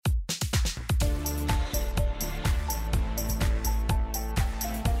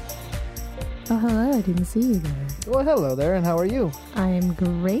Oh, hello. I didn't see you there. Well, hello there, and how are you? I am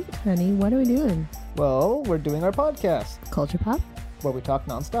great, honey. What are we doing? Well, we're doing our podcast, Culture Pop? where we talk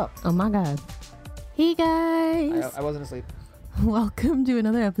nonstop. Oh, my God. Hey, guys. I wasn't asleep. Welcome to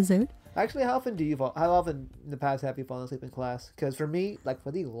another episode. Actually, how often in the past have you fallen asleep in class? Because for me, like, for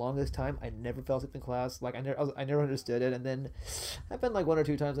the longest time, I never fell asleep in class. Like, I never understood it. And then I've been, like, one or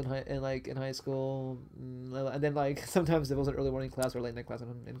two times in high school. And then, like, sometimes it was an early morning class or late night class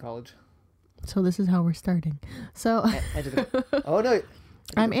in college. So this is how we're starting. So Oh, no.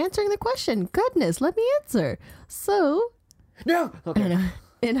 I'm answering the question. Goodness, let me answer. So No! Okay.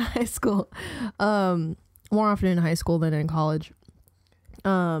 in high school, more often in high school than in college.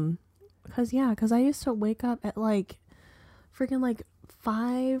 Because I used to wake up at like freaking like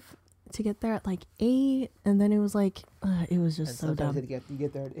 5 to get there at like 8, and then it was like it was just so dumb. You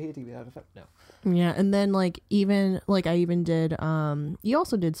get there at 8 to be out of it. No. Yeah, and then I even did you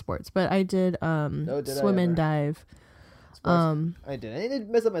also did sports, but I did swim and dive. Sports. I did. And it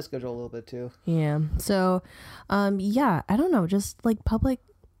messed up my schedule a little bit too. Yeah. So I don't know, just like public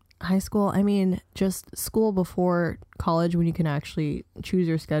high school, I mean, just school before college when you can actually choose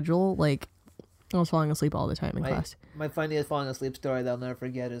your schedule. Like, I was falling asleep all the time in class. My funniest falling asleep story that I'll never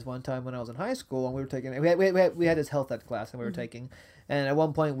forget is one time when I was in high school and we were taking we had this health ed class and we were taking, and at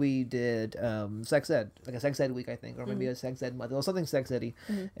one point we did sex ed, like a sex ed week, I think, or maybe a sex ed month or something sex ed-y.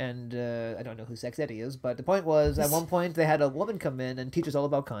 And I don't know who sex ed is, but the point was at one point they had a woman come in and teach us all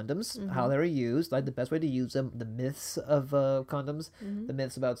about condoms, how they were used, like the best way to use them, the myths of condoms, the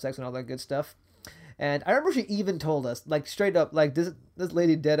myths about sex and all that good stuff. And I remember she even told us, like, straight up, like, this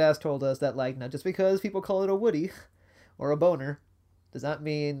lady deadass told us that, like, not just because people call it a woody or a boner does not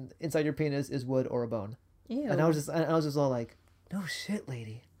mean inside your penis is wood or a bone. Ew. And I was just all like, no shit,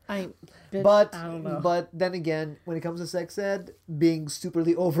 lady. But I don't know. But then again, when it comes to sex ed, being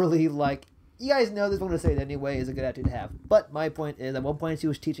superly overly, like, you guys know this, I'm going to say it anyway, is a good attitude to have. But my point is, at one point she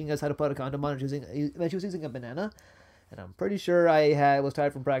was teaching us how to put a condom on, and she was using a banana. And I'm pretty sure I was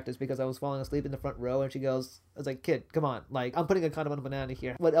tired from practice because I was falling asleep in the front row. And she goes, I was like, kid, come on. Like, I'm putting a condom on a banana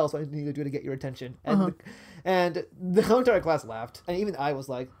here. What else do I need to do to get your attention? And the whole entire class laughed. And even I was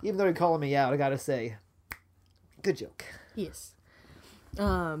like, even though you're calling me out, I gotta say, good joke. Yes.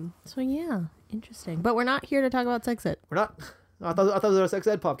 So yeah, interesting. But we're not here to talk about sex ed. We're not. I thought it was a sex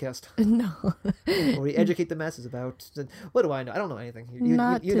ed podcast. No. Where we educate the masses about... What do I know? I don't know anything.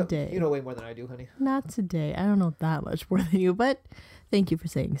 Not you today. You know way more than I do, honey. Not today. I don't know that much more than you, but thank you for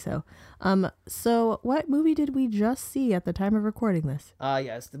saying so. So what movie did we just see at the time of recording this?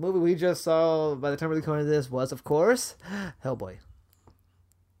 Yes. The movie we just saw by the time we recorded this was, of course, Hellboy.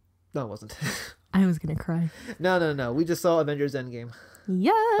 No, it wasn't. I was going to cry. No. We just saw Avengers Endgame.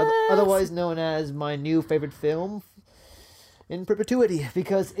 Yes! Otherwise known as my new favorite film in perpetuity,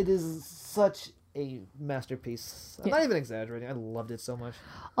 because it is such a masterpiece. I'm not even exaggerating. I loved it so much.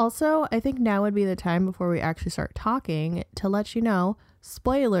 Also, I think now would be the time before we actually start talking to let you know,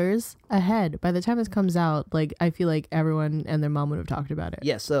 spoilers ahead. By the time this comes out, like, I feel like everyone and their mom would have talked about it.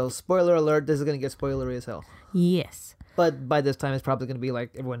 Yes, so spoiler alert, this is going to get spoilery as hell. Yes. But by this time, it's probably going to be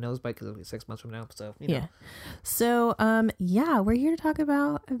like everyone knows by, because it'll be 6 months from now. So, you know. Yeah. So, we're here to talk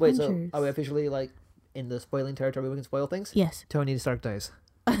about Avengers. Wait, so are we officially, like, in the spoiling territory where we can spoil things? Yes. Tony Stark dies.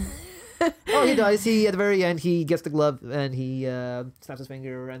 Oh, he dies. At the very end, he gets the glove and he snaps his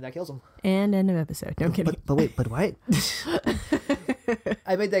finger and that kills him. And end of episode. No, I'm kidding. But why?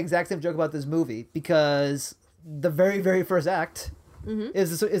 I made the exact same joke about this movie because the very, very first act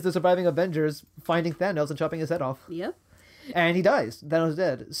is the surviving Avengers finding Thanos and chopping his head off. Yep. And he dies. Thanos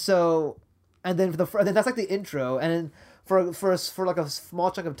dead. So, and then that's like the intro, and then for like a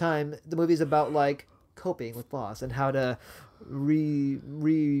small chunk of time, the movie's about like coping with loss and how to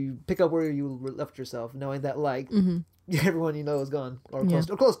pick up where you left yourself, knowing that like everyone you know is gone or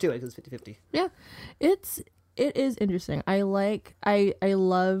close to it, because it's 50-50. Yeah, it is interesting. I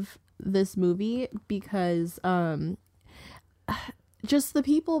love this movie because just the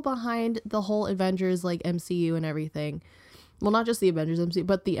people behind the whole Avengers like MCU and everything. Well, not just the Avengers MCU,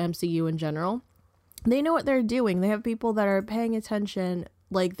 but the MCU in general. They know what they're doing. They have people that are paying attention.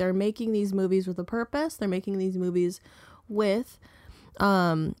 Like, they're making these movies with a purpose. They're making these movies with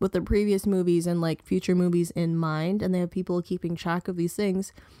the previous movies and like future movies in mind, and they have people keeping track of these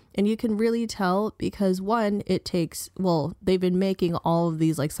things. And you can really tell because one, they've been making all of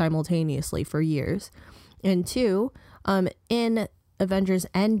these like simultaneously for years, and two, in Avengers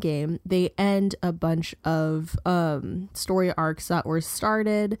Endgame, they end a bunch of story arcs that were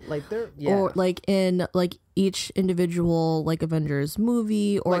started Like they're yeah. or like in like each individual like Avengers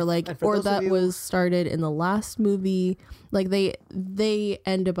movie or Like, like and for or those of that you- was started in the last movie. Like they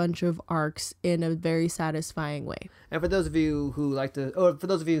end a bunch of arcs in a very satisfying way. And for those of you who like to, or for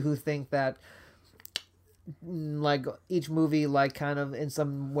those of you who think that, like each movie, like kind of in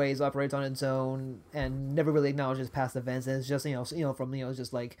some ways operates on its own and never really acknowledges past events, and it's just from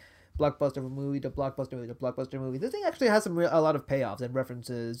just like blockbuster movie to blockbuster movie to blockbuster movie. This thing actually has a lot of payoffs and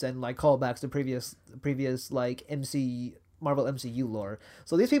references and like callbacks to previous like Marvel MCU lore.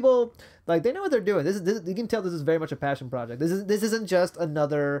 So these people, like, they know what they're doing. This you can tell this is very much a passion project. This isn't just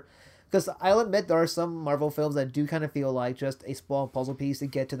another. Because I'll admit there are some Marvel films that do kind of feel like just a small puzzle piece to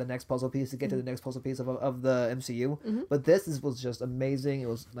get to the next puzzle piece to get to the next puzzle piece of the MCU. But was just amazing. It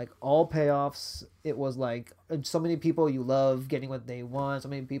was like all payoffs. It was like so many people you love getting what they want. So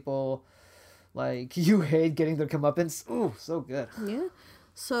many people like you hate getting their comeuppance. Ooh, so good. Yeah.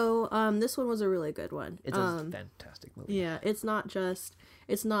 So this one was a really good one. It's a fantastic movie. Yeah, it's not just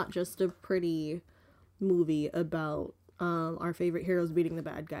a pretty movie about our favorite heroes beating the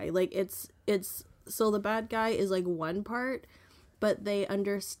bad guy. Like it's so the bad guy is like one part, but the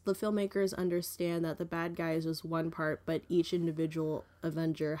filmmakers understand that the bad guy is just one part, but each individual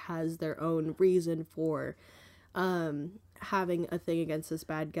Avenger has their own reason for having a thing against this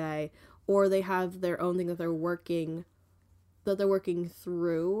bad guy, or they have their own thing that they're working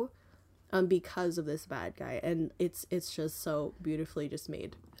through because of this bad guy, and it's just so beautifully just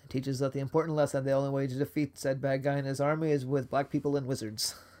made. Teaches us the important lesson: the only way to defeat said bad guy and his army is with black people and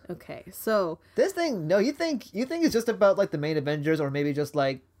wizards. Okay, so This thing, no, you think it's just about like the main Avengers or maybe just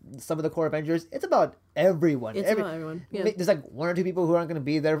like some of the core Avengers? It's about everyone. it's about everyone. Yeah. There's like one or two people who aren't going to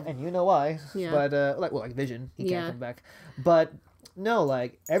be there, and you know why. Yeah. But like Vision, he Yeah. can't come back. But no,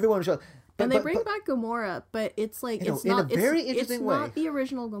 like everyone shows. And they bring back Gamora, but it's like it's in a not very it's interesting not way. the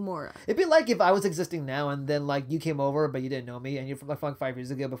original Gamora. It'd be like if I was existing now and then like you came over but you didn't know me and you're from like 5 years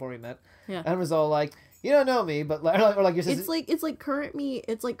ago before we met. Yeah. And I was all like, you don't know me, but like, or like your sister. It's like current me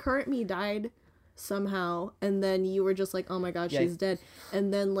died somehow, and then you were just like, oh my god, Yeah. she's dead,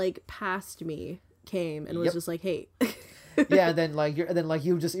 and then like past me came and was Yep. just like, hey. Yeah, and then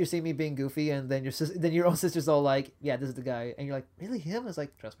you're seeing me being goofy, and then your own sister's all like, yeah, this is the guy, and you're like, really him? It's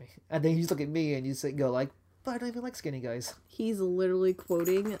like, trust me. And then you just look at me and go like, but I don't even like skinny guys. He's literally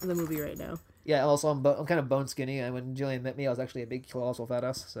quoting the movie right now. Yeah, also I'm kind of bone skinny, and when Jillian met me, I was actually a big colossal fat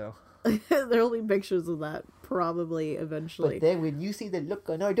ass. So. There'll be pictures of that probably eventually. But then when you see the look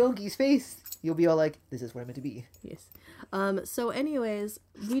on our doggy's face, you'll be all like, this is where I'm meant to be. Yes. So anyways,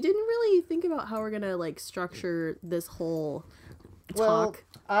 we didn't really think about how we're gonna like structure this whole talk.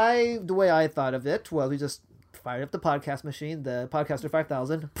 Well, the way I thought of it, we just fired up the podcast machine, the Podcaster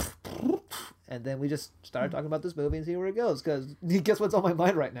 5000, and then we just started talking about this movie and see where it goes. Because guess what's on my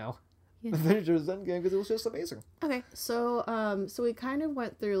mind right now? Yeah. Avengers Endgame, because it was just amazing. Okay, so so we kind of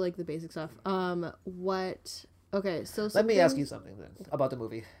went through like the basic stuff. Let me ask you something then about the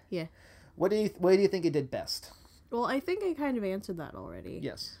movie. Yeah. What do you think it did best? Well, I think I kind of answered that already.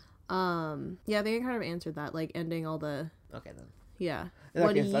 Yes. Yeah, I think I kind of answered that, like ending all the. Okay then. Yeah. In that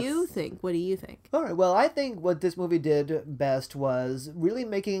What do case, you think? What do you think? All right. Well, I think what this movie did best was really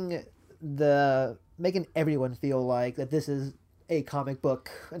making everyone feel like that this is a comic book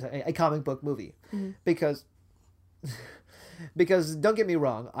movie, because don't get me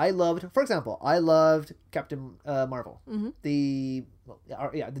wrong, I loved Captain Marvel, the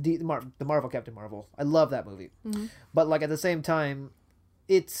Marvel Captain Marvel. I love that movie, but like at the same time,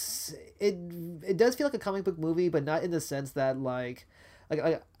 it does feel like a comic book movie, but not in the sense that like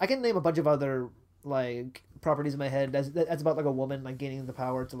I can name a bunch of other like properties in my head that's about like a woman like gaining the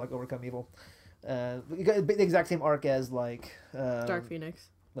power to like overcome evil. The exact same arc as like Dark Phoenix.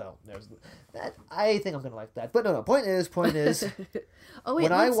 Well, there's that. I think I'm gonna like that, but no. Point is. Oh wait,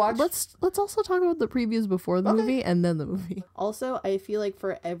 let's also talk about the previews before the movie and then the movie. Also, I feel like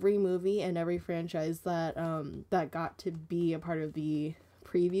for every movie and every franchise that that got to be a part of the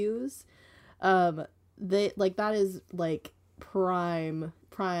previews, they like that is like prime.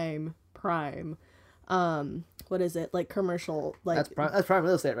 What is it, like commercial, like that's prime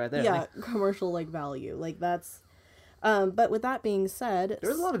real estate right there. Yeah, commercial like value, like that's. But with that being said, there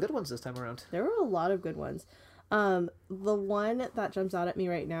was a lot of good ones this time around. There were a lot of good ones. The one that jumps out at me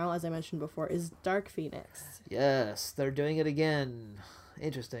right now, as I mentioned before, is Dark Phoenix. Yes, they're doing it again.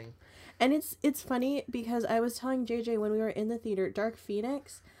 Interesting. And it's funny because I was telling JJ when we were in the theater, Dark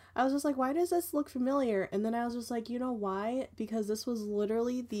Phoenix, I was just like, why does this look familiar? And then I was just like, you know why? Because this was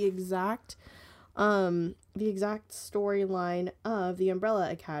literally the exact The exact storyline of The Umbrella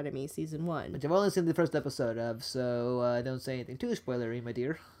Academy season 1. Which I've only seen the first episode of, so don't say anything too spoilery, my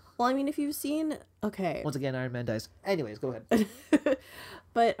dear. Well, I mean, if you've seen, okay. Once again, Iron Man dies. Anyways, go ahead.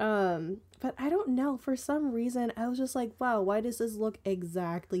 But I don't know. For some reason, I was just like, wow, why does this look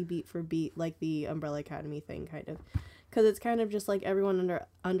exactly beat for beat like the Umbrella Academy thing, kind of? Because it's kind of just like everyone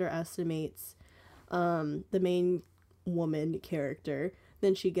underestimates the main woman character.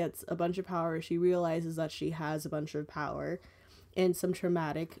 Then she gets a bunch of power. She realizes that she has a bunch of power in some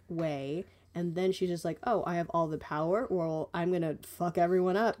traumatic way. And then she's just like, oh, I have all the power. Well, I'm going to fuck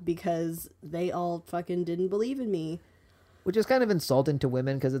everyone up because they all fucking didn't believe in me. Which is kind of insulting to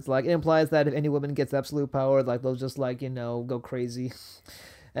women, because it's like, it implies that if any woman gets absolute power, like, they'll just, like, go crazy.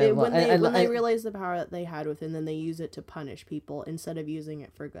 When they realize the power that they had within them, they use it to punish people instead of using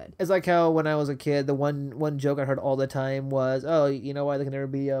it for good. It's like how when I was a kid, the one joke I heard all the time was, "Oh, you know why there can never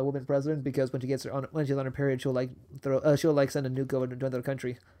be a woman president? Because when she's on her period, she'll send a nuke over to another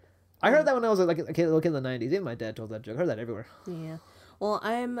country." I heard that when I was like a kid in the 90s. Even my dad told that joke. I heard that everywhere. Yeah. Well,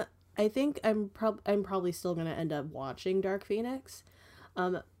 I think I'm probably still gonna end up watching Dark Phoenix,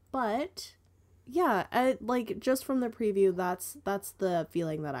 but. Yeah, just from the preview, that's the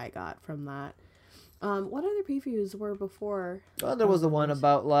feeling that I got from that. What other previews were before? Well, there was the one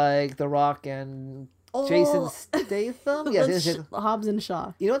about like The Rock and Jason Statham. Yeah, Hobbs and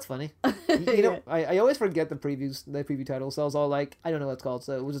Shaw. You know what's funny? I always forget the preview title. So I was all like, I don't know what it's called.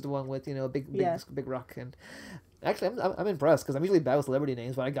 So it was just the one with big Rock. And actually, I'm impressed because I'm usually bad with celebrity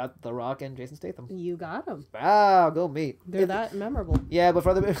names, but I got The Rock and Jason Statham. You got them. Wow, go me. They're that memorable. Yeah, but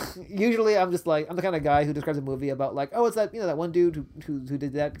usually I'm just like, I'm the kind of guy who describes a movie about like, oh, it's that that one dude who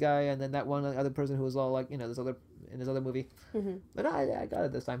did that guy, and then that one other person who was all like this other movie. Mm-hmm. But I got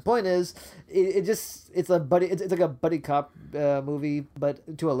it this time. Point is, it's like a buddy cop movie,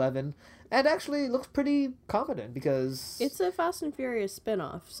 but to 11. And actually looks pretty competent because it's a Fast and Furious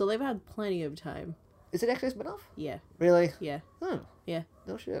spinoff, so they've had plenty of time. Is it actually a spinoff? Yeah. Really? Yeah. Yeah.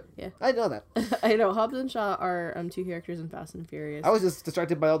 No shit. Yeah. I know that. I know. Hobbs and Shaw are 2 characters in Fast and Furious. I was just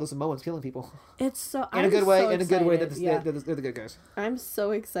distracted by all the Samoans killing people. It's so in a good way that they're the good guys. I'm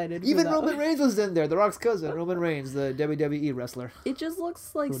so excited. Even Roman Reigns was in there. The Rock's cousin, Roman Reigns, the WWE wrestler. It just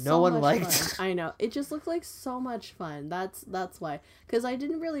looks like no one liked. Fun. I know. It just looked like so much fun. That's why. Because I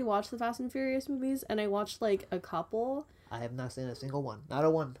didn't really watch the Fast and Furious movies, and I watched like a couple. I have not seen a single one. Not a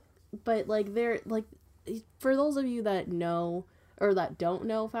one. But like they're like. For those of you that know or that don't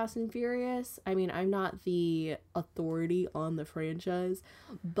know Fast and Furious, I mean, I'm not the authority on the franchise,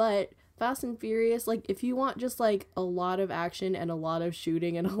 but Fast and Furious, like, if you want just, like, a lot of action and a lot of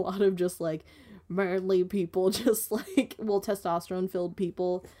shooting and a lot of just, like, manly people, just, like, testosterone-filled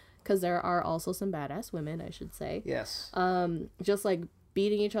people, because there are also some badass women, I should say. Yes. Just, like,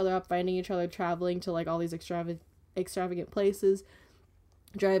 beating each other up, fighting each other, traveling to, like, all these extravagant places,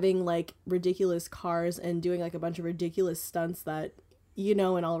 driving like ridiculous cars and doing like a bunch of ridiculous stunts that in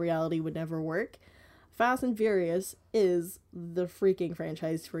all reality would never work. Fast and Furious is the freaking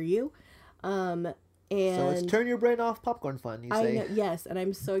franchise for you. And so it's turn your brain off popcorn fun, you say. I know, yes, and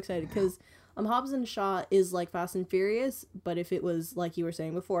I'm so excited because Hobbs and Shaw is like Fast and Furious, but if it was, like you were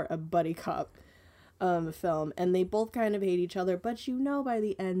saying before, a buddy cop film, and they both kind of hate each other, but by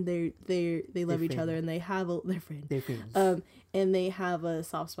the end they love each other, and they have they're friends. And they have a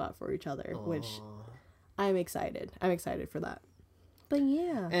soft spot for each other. Aww. Which I'm excited for that. But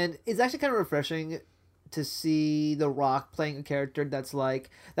yeah, and it's actually kind of refreshing to see The Rock playing a character that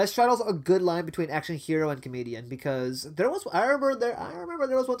straddles a good line between action hero and comedian, because I remember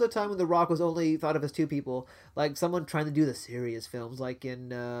there was once a time when The Rock was only thought of as two people, like someone trying to do the serious films like in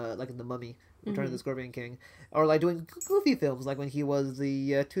The Mummy, Return of the Scorpion King, or like doing goofy films like when he was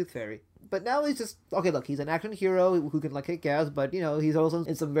the Tooth Fairy. But now he's just, okay, look, he's an action hero who can, like, kick ass, but, he's also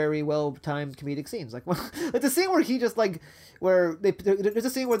in some very well-timed comedic scenes. Like the scene where he just, like, there's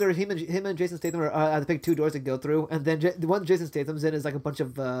a scene where him and Jason Statham are at the big 2 doors to go through, and then the one Jason Statham's in is, like, a bunch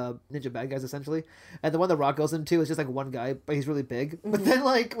of ninja bad guys, essentially. And the one The Rock goes into is just, like, one guy, but he's really big. Mm-hmm. But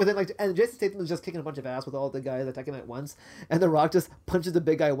then, and Jason Statham is just kicking a bunch of ass with all the guys attacking him at once, and The Rock just punches the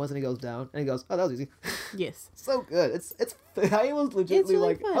big guy once, and he goes down, and he goes, oh, that was easy. Yes. So good. I was legitimately,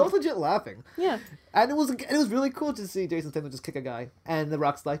 really fun. I was legit laughing. Yeah. And it was really cool to see Jason Statham just kick a guy, and The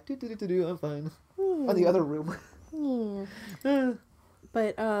Rock's like, I'm fine. On the other room.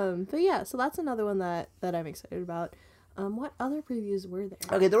 But yeah, so that's another one that I'm excited about. What other previews were there?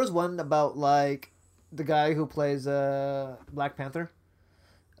 Okay, there was one about like the guy who plays Black Panther.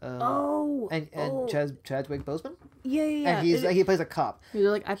 Chadwick Boseman. Yeah. And he plays a cop.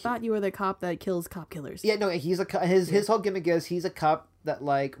 You're like, I thought you were the cop that kills cop killers. Yeah, no, he's a cop. His whole gimmick is he's a cop that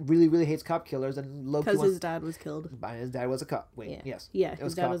like really really hates cop killers, and Loki Because wants. his dad was killed. His dad was a cop. Wait, Yeah. yes. Yeah, It his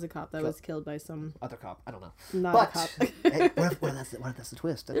was dad cop. was a cop that was killed by some Other cop. I don't know. not But a cop. hey, what if that's the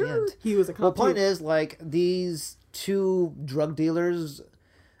twist at the end? He was a cop. Well, the point too. is, like, these two drug dealers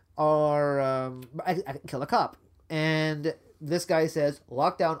are I kill a cop, and this guy says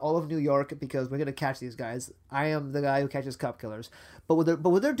lock down all of New York because we're gonna catch these guys. I am the guy who catches cop killers. But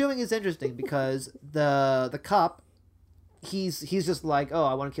what they're doing is interesting because the cop. He's just like, oh,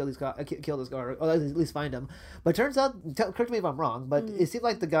 I want to kill these guys, kill this guy, or at least find him. But it turns out, correct me if I'm wrong, but it seemed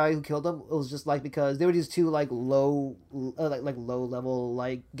like the guy who killed him was just like because they were these two like low level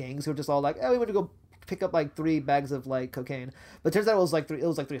like gangs who were just all like, oh, we want to go pick up like 3 bags of like cocaine. But it turns out it was like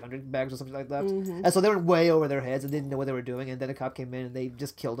 300 bags or something like that. And so they were way over their heads and didn't know what they were doing. And then a cop came in and they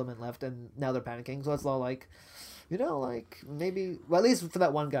just killed him and left. And now they're panicking. So it's all like, you know, like maybe, well, at least for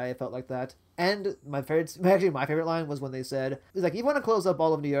that one guy, it felt like that. And my favorite line was when they said, it's like, you want to close up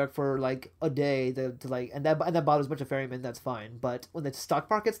all of New York for like a day to like, and that bothers a bunch of ferrymen, that's fine. But when the stock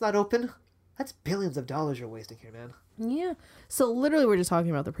market's not open, that's billions of dollars you're wasting here, man. Yeah. So literally, we're just talking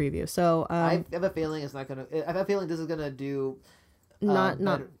about the preview. So I have a feeling it's not gonna. I have a feeling this is gonna do. Not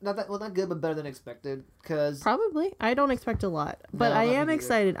good, but better than expected. Because probably, I don't expect a lot, but No, I not am me either.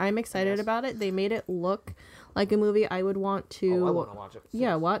 excited. I'm excited Yes. about it. They made it look like a movie I would want to. I want to watch it.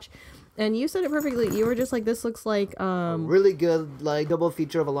 Yeah, watch. And you said it perfectly. You were just like, this looks like Really good, like double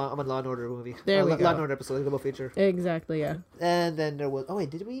feature of a Law and Order movie. There we go. Law and Order episode, double feature. Exactly, yeah. And then there was. Oh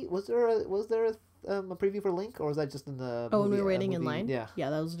wait, was there a preview for Link, or was that just in the? Oh, when we movie, were waiting in movie? line. Yeah. Yeah,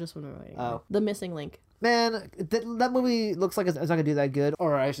 that was just when we were waiting. Oh. The missing link. Man, that movie looks like it's not gonna do that good,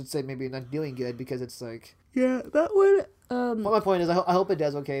 or I should say maybe not doing good because it's like. Yeah, that one. Well, my point is, I hope it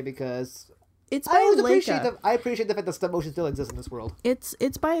does okay because It's by I always Leica. appreciate the fact that stop motion still exists in this world. It's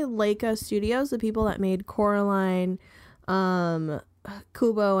by Leica Studios, the people that made Coraline,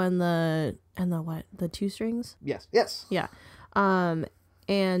 Kubo, and the what? The Two Strings? Yes. Yeah. And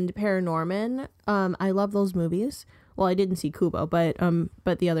Paranorman. I love those movies. Well, I didn't see Kubo, but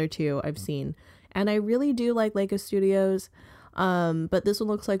the other two I've seen. And I really do like Leica Studios. But this one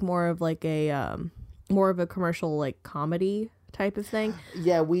looks like more of like a more of a commercial like comedy type of thing.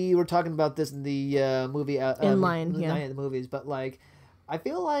 Yeah, we were talking about this in the movie In Line, yeah. Night of the movies, but like I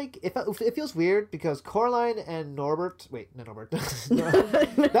feel like it feels weird because Coraline and Norbert. Wait, not Norbert. No,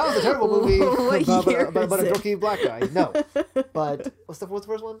 that was a terrible movie What year about is a it? dorky black guy. No, but what's the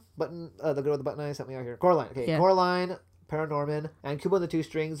first one? Button, the girl with the button eyes. Help me out here. Coraline. Okay, Yeah. Coraline, Paranorman, and Kubo and the Two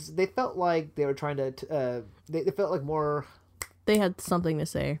Strings. They felt like they were trying to. They felt like more. They had something to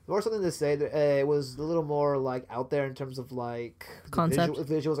say. More something to say. It was a little more like out there in terms of like Concept.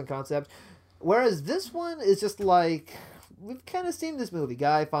 visuals and concept. Whereas this one is just like we've kind of seen this movie.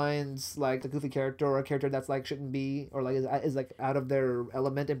 Guy finds like the goofy character or a character that's like shouldn't be or like is like out of their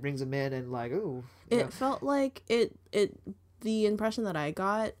element and brings them in and like ooh. It felt like it. The impression that I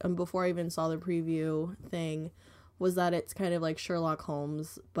got before I even saw the preview thing was that it's kind of like Sherlock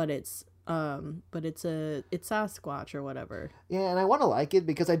Holmes, but it's Sasquatch or whatever. Yeah, and I want to like it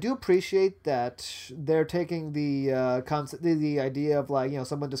because I do appreciate that they're taking the concept, the idea of like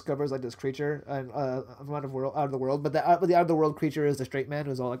someone discovers like this creature and from out of the world, but the out of the world creature is the straight man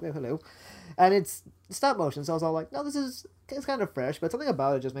who's all like hello, and it's stop motion. So I was all like, no, it's kind of fresh, but something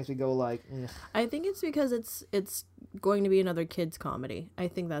about it just makes me go like. Eh. I think it's because it's going to be another kids comedy. I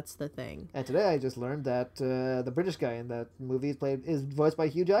think that's the thing. And today I just learned that the British guy in that movie is voiced by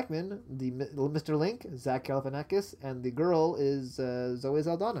Hugh Jackman, the Mr. Link, Zach Galifianakis, and the girl is Zoe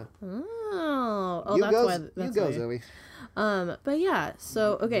Saldana. Oh, you that's go, why. you go, Zoe. But yeah.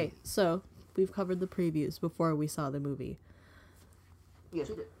 So okay. So we've covered the previews before we saw the movie. Yes,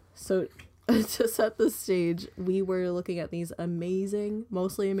 we did. So to set the stage, we were looking at these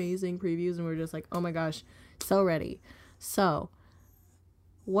mostly amazing previews, and we are just like, oh my gosh, so ready. So,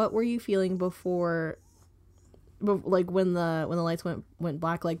 what were you feeling before, like when the lights went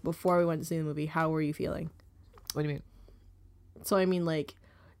black, like before we went to see the movie? How were you feeling? What do you mean? So I mean, like,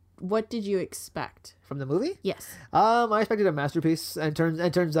 what did you expect? From the movie? Yes. I expected a masterpiece, and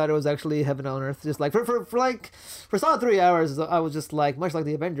turns out it was actually heaven on earth. Just like for solid 3 hours, I was just like, much like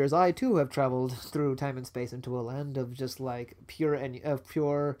the Avengers, I too have traveled through time and space into a land of just like pure,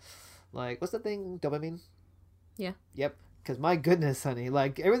 like what's the thing? Dopamine. Yeah. Yep. Because my goodness, honey,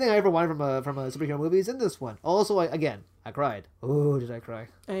 like everything I ever wanted from a superhero movie is in this one. Also, I cried. Oh, did I cry?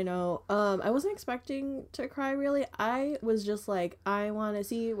 I know. I wasn't expecting to cry really. I was just like, I want to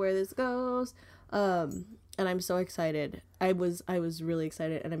see where this goes. And I'm so excited. I was really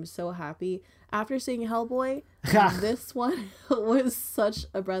excited, and I'm so happy. after seeing Hellboy, this one was such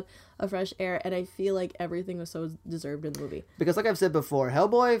a breath of fresh air, and I feel like everything was so deserved in the movie. Because like I've said before,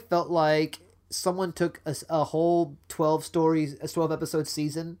 Hellboy felt like someone took a whole 12 episode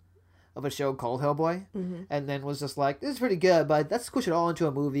season of a show called Hellboy, and then was just like, this is pretty good, but let's squish it all into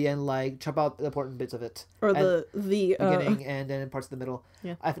a movie and like chop out the important bits of it. Or and the beginning and then parts of the middle.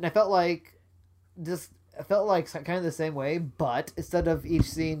 Yeah. I felt like this. I felt like kind of the same way, but instead of each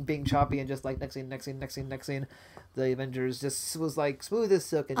scene being choppy and just like next scene, the Avengers just was like smooth as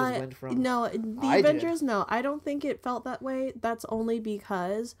silk and just went from. No, the Avengers. No, I don't think it felt that way. That's only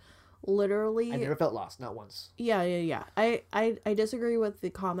because. Literally, I never felt lost, not once. Yeah. I disagree with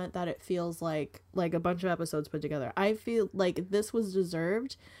the comment that it feels like a bunch of episodes put together. I feel like this was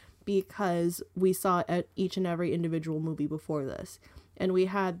deserved because we saw each and every individual movie before this, and we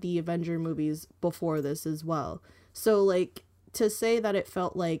had the Avenger movies before this as well. So like to say that it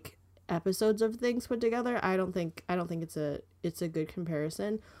felt like episodes of things put together, I don't think it's a good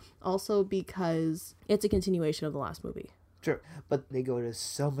comparison. Also because it's a continuation of the last movie. Sure, but they go to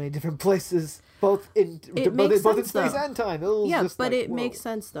so many different places, both in space and time. Yeah, but it makes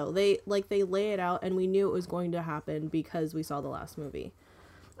sense though. They lay it out, and we knew it was going to happen because we saw the last movie.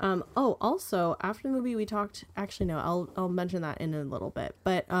 Also after the movie, we talked. Actually, no, I'll mention that in a little bit.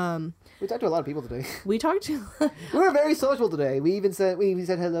 But we talked to a lot of people today. We talked to. We were very social today. We said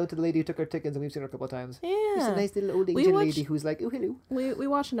hello to the lady who took our tickets, and we've seen her a couple of times. Yeah, she's a nice little old Asian lady who's like, oh hello. We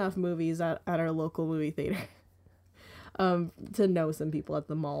watch enough movies at our local movie theater. To know some people at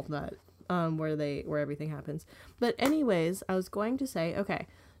the mall that where everything happens. But anyways, I was going to say, okay,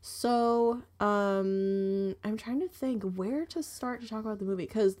 so I'm trying to think where to start to talk about the movie,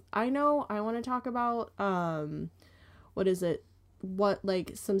 because I know I want to talk about some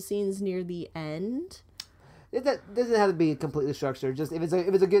scenes near the end. That doesn't have to be completely structured. Just if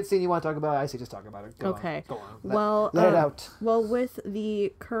it's a good scene you want to talk about, I say just talk about it. Go on. Let it out. Well, with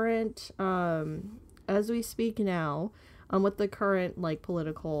the current as we speak now, with the current like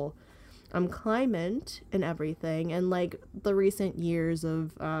political climate and everything, and like the recent years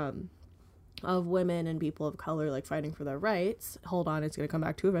of women and people of color like fighting for their rights. Hold on, it's gonna come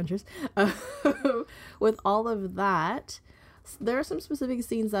back to Avengers. With all of that, there are some specific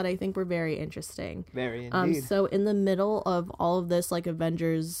scenes that I think were very interesting. Very indeed. So in the middle of all of this, like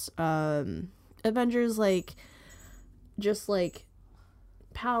Avengers like just like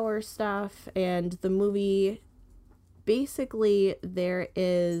power stuff, and the movie, basically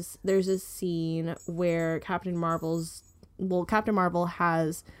there's a scene where Captain Marvel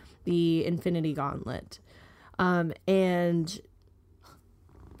has the Infinity Gauntlet, and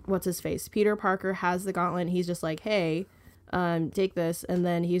what's his face, Peter Parker has the gauntlet, and he's just like, hey, take this, and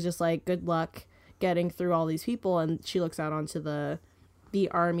then he's just like, good luck getting through all these people, and she looks out onto the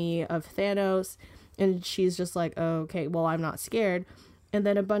army of Thanos, and she's just like, oh, okay, well, I'm not scared. And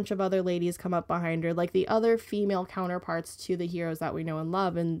then a bunch of other ladies come up behind her, like the other female counterparts to the heroes that we know and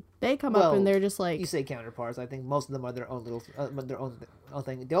love, and they come up and they're just like, you say counterparts. I think most of them are their own little their own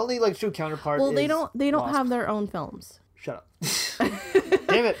thing. The only like true counterpart. Well, they is don't Wasp. have their own films. Shut up.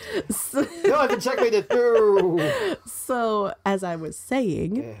 Damn it. No, I've been checkmated. No. So as I was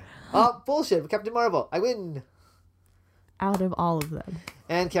saying, oh bullshit! Captain Marvel, I win. Out of all of them,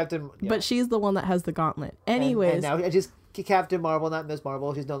 and Captain, but she's the one that has the gauntlet. Anyways, and now I just. Captain Marvel, not Miss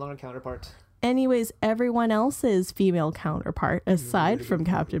Marvel. She's no longer counterpart. Anyways, everyone else's female counterpart, aside from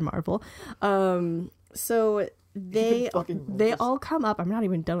Captain Marvel, so they all come up. I'm not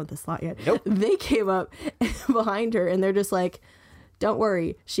even done with this thought yet. Nope. They came up behind her, and they're just like, "Don't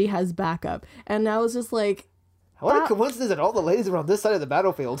worry, she has backup." And I was just like, "What a coincidence that all the ladies are on this side of the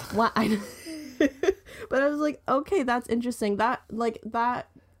battlefield." What? But I was like, "Okay, that's interesting." That.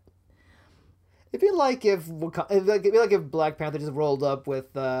 It'd be like if Black Panther just rolled up with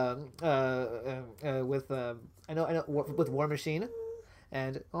War Machine,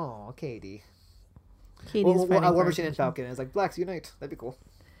 and Katie. Katie's War Machine and Falcon. It's like Blacks unite. That'd be cool.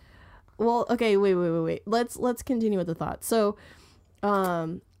 Well, okay, wait. Let's continue with the thought. So,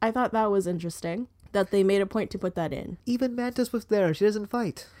 I thought that was interesting that they made a point to put that in. Even Mantis was there. She doesn't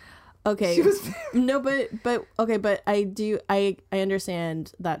fight. Okay. She was there. No, but okay, but I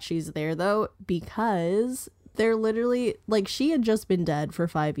understand that she's there though, because they're literally like, she had just been dead for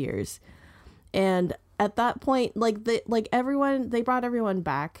 5 years, and at that point, they brought everyone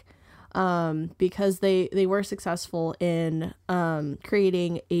back, because they were successful in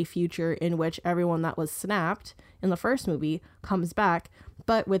creating a future in which everyone that was snapped in the first movie comes back,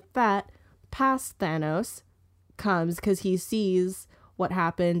 but with that, past Thanos comes because he sees what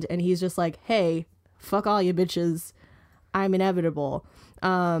happened, and he's just like, hey, fuck all you bitches, I'm inevitable.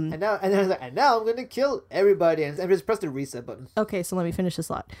 And now I'm gonna kill everybody, and just press the reset button. Okay, so let me finish this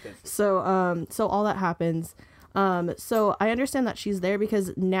thought. So so all that happens. So I understand that she's there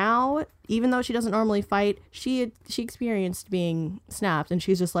because now, even though she doesn't normally fight, she experienced being snapped, and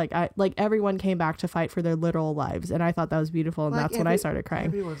she's just like, everyone came back to fight for their literal lives, and I thought that was beautiful, and that's when I started crying.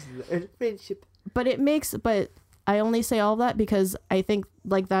 Everyone's friendship. But I only say all of that because I think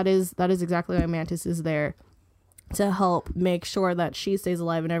like that is exactly why Mantis is there, to help make sure that she stays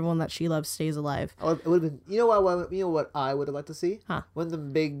alive and everyone that she loves stays alive. Oh, it would have been. You know what I would have liked to see? Huh? One of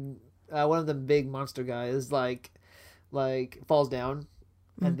the big monster guys like falls down,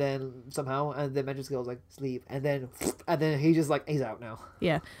 and then somehow, and then Mantis goes like sleep, and then he just like he's out now.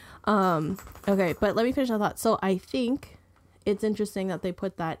 Yeah. Okay, but let me finish that thought. So I think it's interesting that they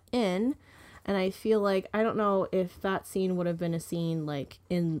put that in, and I feel like I don't know if that scene would have been a scene like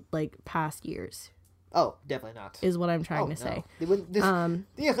in like past years. Oh, definitely not. Is what I'm trying to say.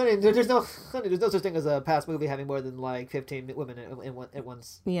 Yeah, honey, there's no such thing as a past movie having more than like 15 women at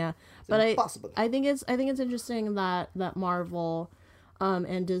once. Yeah, It's but impossible. I think it's interesting that Marvel,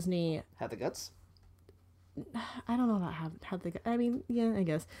 and Disney Have the guts. I don't know about have the. I mean, yeah, I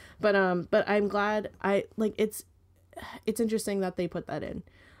guess, but I'm glad it's interesting that they put that in,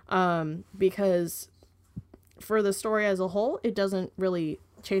 because for the story as a whole, it doesn't really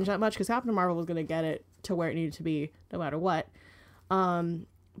change that much because Captain Marvel was gonna get it to where it needed to be no matter what,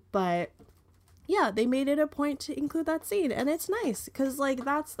 but yeah, they made it a point to include that scene, and it's nice because like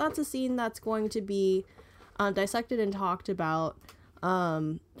that's a scene that's going to be dissected and talked about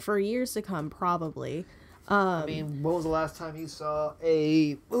for years to come probably. I mean, when was the last time you saw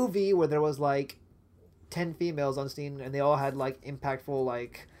a movie where there was like 10 females on scene and they all had like impactful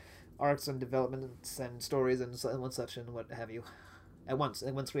like arcs and developments and stories and one such and what have you at one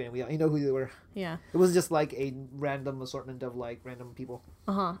screen, and you know who they were. Yeah, it was just like a random assortment of like random people.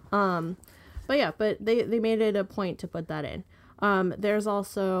 But they made it a point to put that in. There's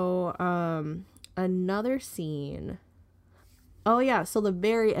also another scene. Oh yeah, so the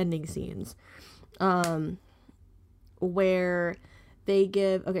very ending scenes, where they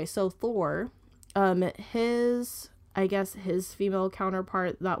give so Thor, his female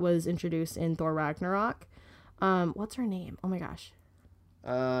counterpart that was introduced in Thor Ragnarok, what's her name? Oh my gosh.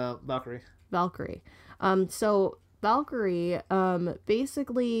 Valkyrie. So Valkyrie,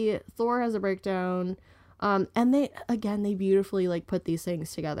 basically Thor has a breakdown, and they beautifully like put these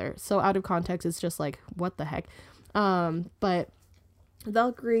things together. So out of context, it's just like, what the heck? But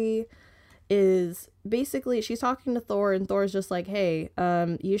Valkyrie is basically, she's talking to Thor, and Thor's just like, hey,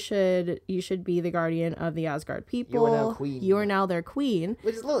 you should be the guardian of the Asgard people. You are now queen. You are now their queen.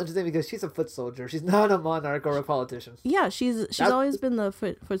 Which is a little interesting because she's a foot soldier. She's not a monarch or a politician. Yeah, she's always been the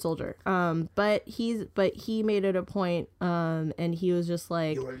foot soldier. But he made it a point, and he was just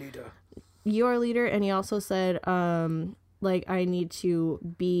like, you're a leader, and he also said, like, I need to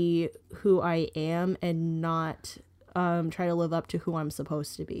be who I am and not try to live up to who I'm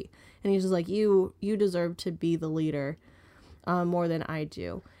supposed to be. And he's just like, you deserve to be the leader more than I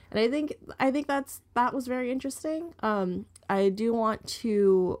do. And I think that was very interesting. I do want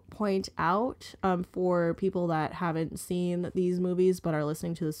to point out, for people that haven't seen these movies but are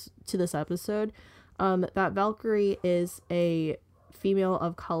listening to this episode, that Valkyrie is a female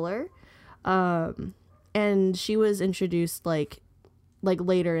of color, and she was introduced like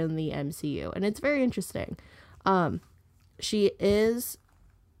later in the MCU, and it's very interesting. She is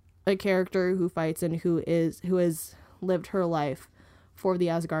a character who fights and who has lived her life for the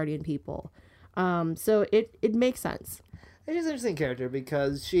Asgardian people. So it makes sense. She's an interesting character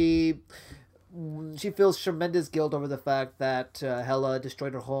because she feels tremendous guilt over the fact that Hela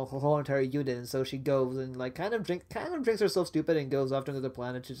destroyed her whole entire unit, and so she goes and like kind of drinks herself stupid and goes off to another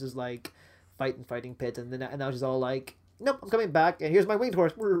planet. She's just like fighting pit, and now she's all like, nope, I'm coming back, and here's my winged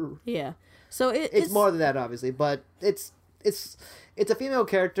horse. Yeah. So it's more than that, obviously, but it's a female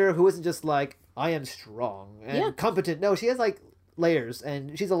character who isn't just like, I am strong and competent. No, she has like layers,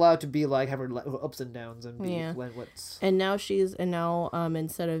 and she's allowed to be like have her ups and downs and be what's. And now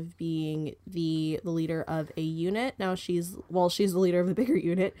instead of being the leader of a unit, now she's the leader of a bigger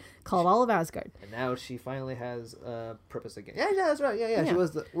unit called all of Asgard. And now she finally has a purpose again. Yeah, that's right. Yeah. She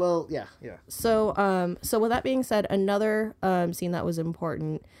was yeah. So with that being said, another scene that was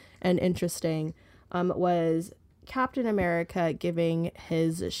important and interesting was Captain America giving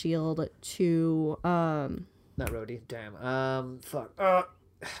his shield to not Rhodey, damn. Fuck.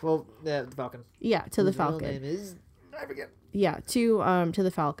 The Falcon. Yeah, to the Falcon. His name is, I forget. Yeah, to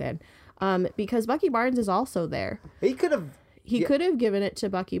the Falcon. Because Bucky Barnes is also there. He could have given it to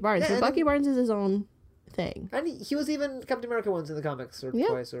Bucky Barnes. But Bucky Barnes is his own thing. And he was even Captain America once in the comics, or Yeah.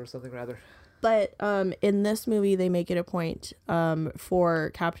 twice, or something rather. But in this movie, they make it a point for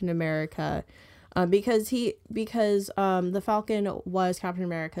Captain America, because the Falcon was Captain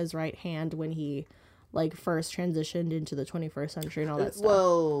America's right hand when he like first transitioned into the 21st century and all that stuff.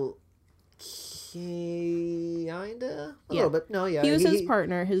 Well, kinda a little bit. No, yeah, he was his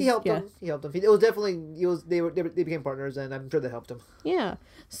partner. He helped him. He helped him. It was definitely they became partners, and I'm sure they helped him. Yeah.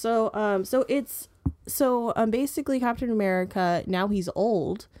 So basically Captain America, now he's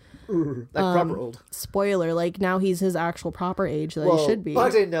old. Like proper old. Spoiler, like now he's his actual proper age that he should be. Well,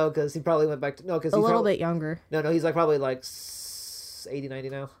 actually, no, because he probably went back to because a little bit younger. No, he's like probably like 80, 90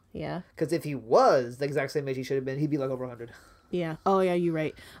 now. Yeah. Because if he was the exact same age he should have been, he'd be like over 100. Yeah. Oh yeah, you're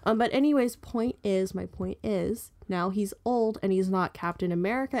right. But anyways, my point is now he's old and he's not Captain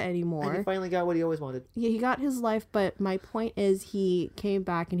America anymore. And he finally got what he always wanted. Yeah, he got his life, but my point is he came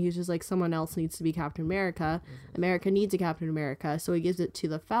back and he was just like, someone else needs to be Captain America. Mm-hmm. America needs a Captain America, so he gives it to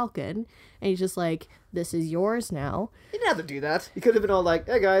the Falcon, and he's just like, this is yours now. He didn't have to do that. He could have been all like,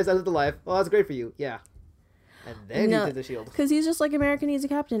 hey guys, I lived the life. Well, that's great for you. Yeah. And then he did the shield. Because he's just like, America needs a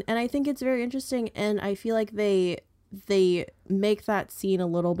captain. And I think it's very interesting, and I feel like they make that scene a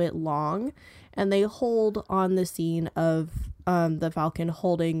little bit long, and they hold on the scene of the Falcon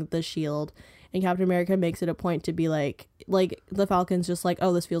holding the shield, and Captain America makes it a point to be like the Falcon's just like,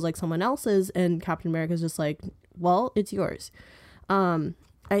 oh, this feels like someone else's, and Captain America's just like, well, it's yours.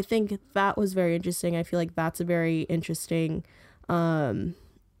 I think that was very interesting. I feel like that's a very interesting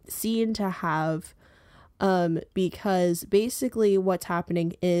scene to have, because basically what's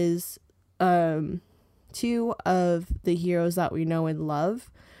happening is two of the heroes that we know and love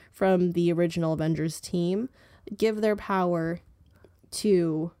from the original Avengers team give their power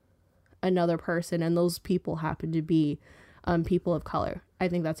to another person, and those people happen to be people of color. I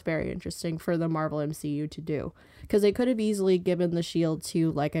think that's very interesting for the Marvel MCU to do, because they could have easily given the shield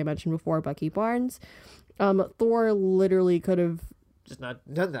to, like I mentioned before, Bucky Barnes. Thor literally could have just not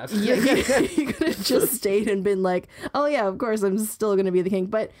done that. Yeah, he could have just stayed and been like, oh yeah, of course I'm still gonna be the king.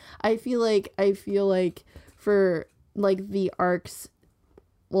 But I feel like for like the arcs,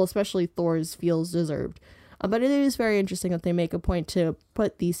 well, especially Thor's, feels deserved. But it is very interesting that they make a point to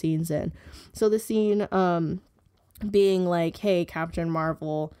put these scenes in. So the scene being like, hey, Captain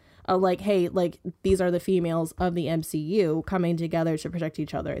Marvel, like, hey, like, these are the females of the MCU coming together to protect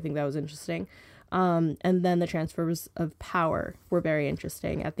each other. I think that was interesting. And then the transfers of power were very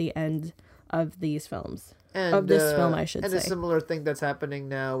interesting at the end of these films. Of this film, I should say. And a similar thing that's happening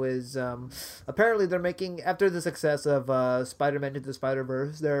now is apparently they're making, after the success of Spider-Man Into the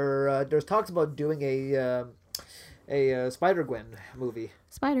Spider-Verse, there's talks about doing a Spider-Gwen movie.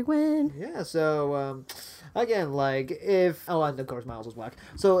 Spider-Gwen. Yeah, so again, like if and of course Miles was black.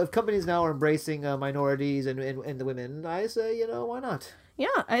 So if companies now are embracing minorities and the women, I say, why not?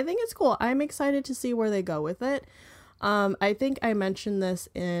 Yeah, I think it's cool. I'm excited to see where they go with it. I think I mentioned this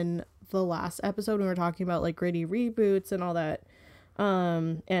in the last episode when we were talking about like gritty reboots and all that.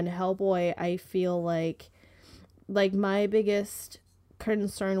 And Hellboy, I feel like my biggest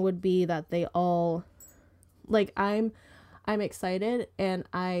concern would be that they all, like, I'm excited, and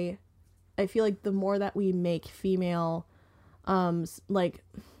I feel like the more that we make female,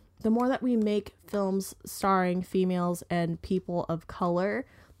 the more that we make films starring females and people of color,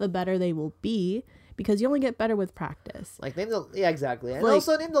 the better they will be, because you only get better with practice. Like, exactly. And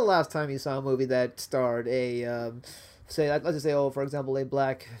also name the last time you saw a movie that starred a, let's just say, for example, a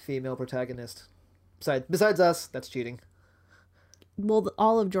black female protagonist. Besides Us, that's cheating. Well,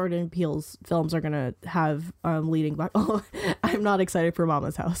 all of Jordan Peele's films are gonna have leading black. Oh, I'm not excited for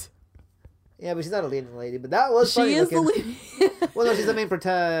Mama's House. Yeah, but she's not a leading lady. But that was funny. She is the lead. Well, no, she's the main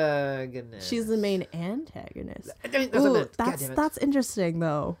protagonist. She's the main antagonist. Ooh, that's interesting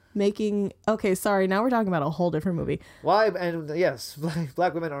though. Okay, sorry. Now we're talking about a whole different movie. Why? And yes,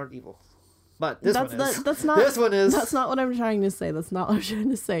 black women aren't evil. But this one is. That's not. This one is. That's not what I'm trying to say. That's not what I'm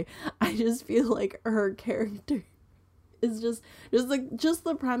trying to say. I just feel like her character is just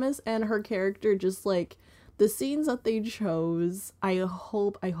the premise, and her character, just like the scenes that they chose. I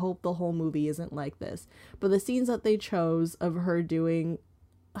hope the whole movie isn't like this, but the scenes that they chose of her doing,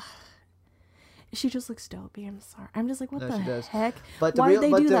 she just looks dopey. I'm sorry. I'm just like, what the heck? But why did they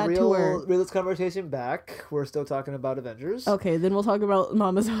do that to her? Reel this conversation back. We're still talking about Avengers. Okay, then we'll talk about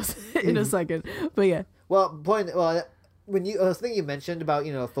Mama's House in a second. But yeah. When the thing you mentioned about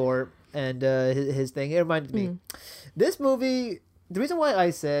Thor and his thing, it reminded me. This movie, the reason why I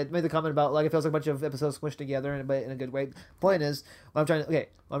made the comment about like it feels like a bunch of episodes squished together in a good way. Point is, what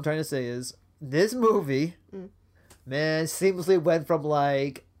I'm trying to say is this movie, man, seamlessly went from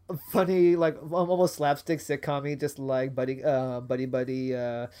like funny, like almost slapstick sitcom-y, just like buddy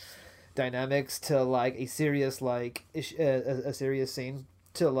dynamics to like a serious like a serious scene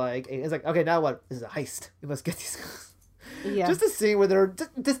to like it's like, okay, now what? This is a heist. We must get these. Yeah. Just the scene where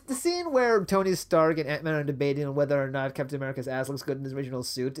the scene where Tony Stark and Ant-Man are debating on whether or not Captain America's ass looks good in his original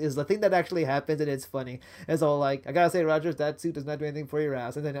suit is the thing that actually happens, and it's funny. It's all like, I gotta say, Rogers, that suit does not do anything for your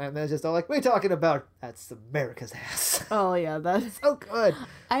ass, and then Ant-Man's just all like, what are you talking about? That's America's ass. Oh yeah, that's So good.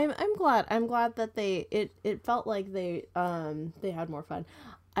 I'm glad that it felt like they had more fun.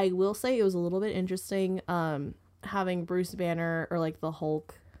 I will say it was a little bit interesting having Bruce Banner or like the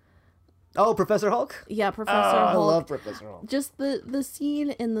Hulk. Oh, Professor Hulk? Yeah, Professor I Hulk. love Professor Hulk. Just the scene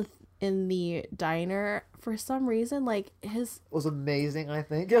in the diner, for some reason, like his Was amazing, I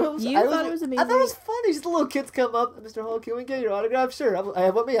think. You thought it was amazing? I thought it was funny. Just the little kids come up, Mr. Hulk, can we get your autograph? Sure. I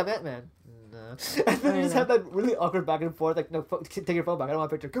have me, I'm Ant-Man. No. And then you just have that really awkward back and forth, like, no, take your phone back. I don't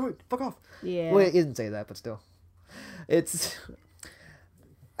want a picture. Go away, fuck off. Yeah. Well, he didn't say that, but still. It's...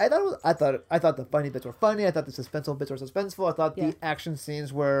 I thought the funny bits were funny. I thought the suspenseful bits were suspenseful. I thought the action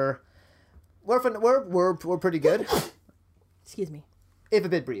scenes were pretty good. Excuse me. If a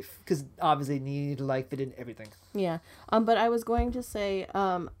bit brief, because obviously you need to like fit in everything. Yeah. But I was going to say,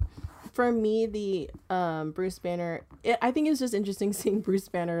 for me, the Bruce Banner, I think it was just interesting seeing Bruce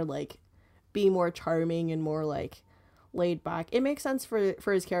Banner like be more charming and more like laid back. It makes sense for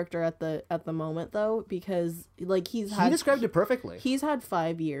his character at the moment though, because like he described it perfectly. He's had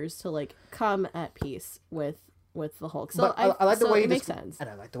 5 years to like come at peace with the Hulk. So but I like the way it makes sense. And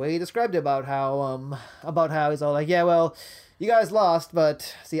I like the way he described it about how he's all like, yeah, well, you guys lost,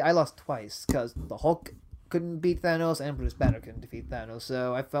 but see, I lost twice because the Hulk couldn't beat Thanos and Bruce Banner couldn't defeat Thanos.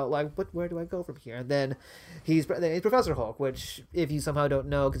 So I felt like, where do I go from here? And then he's Professor Hulk, which if you somehow don't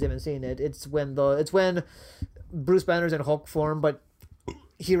know because you haven't seen it, it's when Bruce Banner's and Hulk form, but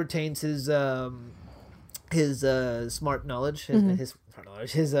he retains his smart knowledge, his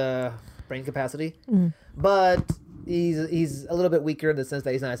brain capacity, but he's a little bit weaker in the sense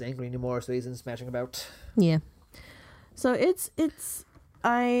that he's not as angry anymore, so he's in smashing about. Yeah. So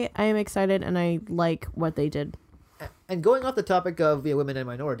I am excited and I like what they did. And going off the topic of women and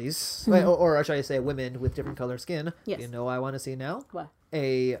minorities, or should I say women with different color skin, yes. You know what I want to see now? What?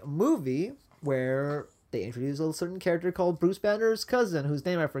 A movie where they introduce a certain character called Bruce Banner's cousin, whose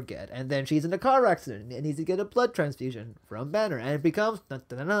name I forget, and then she's in a car accident and needs to get a blood transfusion from Banner, and it becomes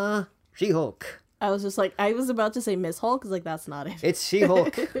She-Hulk. I was about to say Miss Hulk, because like that's not it. It's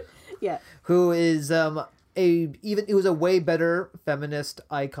She-Hulk. Yeah. Who is it was a way better feminist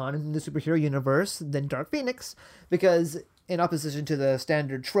icon in the superhero universe than Dark Phoenix, because in opposition to the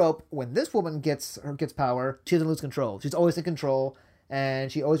standard trope, when this woman gets power, she doesn't lose control. She's always in control, and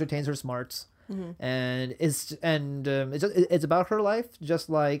she always retains her smarts. Mm-hmm. And it's about her life, just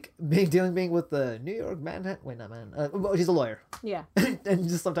like being with the New York Manhattan. Wait, not Manhattan. Well, she's a lawyer. Yeah. And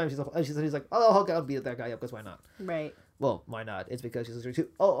just sometimes she's like, oh, okay, I'll beat that guy up because why not? Right. Well, why not? It's because she's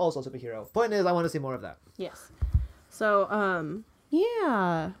also a superhero. Point is, I want to see more of that. Yes. So,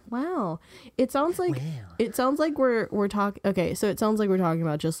 yeah. Wow. It sounds like we're talking. Okay, so it sounds like we're talking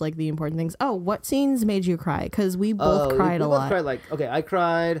about just like the important things. Oh, what scenes made you cry? Because we both cried a lot. I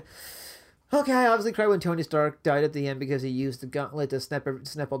cried. Okay, I obviously cried when Tony Stark died at the end because he used the gauntlet to snap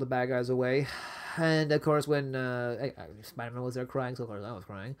all the bad guys away. And of course, when Spider-Man was there crying, so of course I was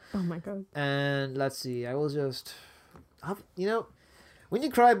crying. Oh my god. And let's see, I was just, when you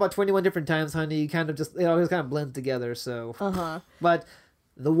cry about 21 different times, honey, you kind of just, it always kind of blends together. So, But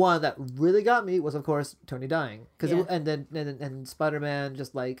the one that really got me was, of course, Tony dying, and then Spider-Man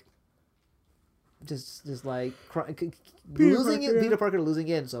just like losing it, Peter Parker losing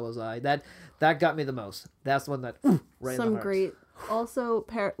it, and so was I. That got me the most. That's the one that right in the heart. Great, also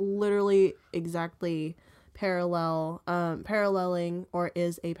literally exactly paralleling or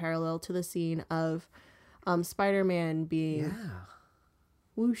is a parallel to the scene of Spider-Man being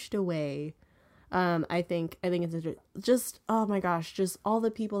whooshed away. I think it's just, oh my gosh, just all the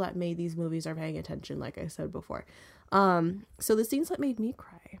people that made these movies are paying attention, like I said before. So the scenes that made me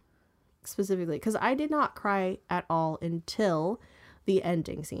cry specifically, because I did not cry at all until the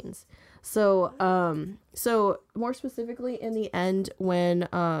ending scenes. So more specifically in the end when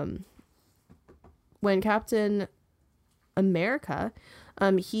Captain America,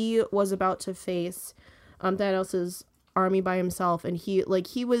 he was about to face Thanos's army by himself, and he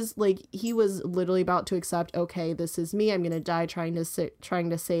was literally about to accept, okay, this is me, I'm gonna die trying to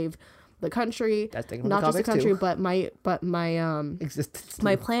save the country, not just the country, but my existence,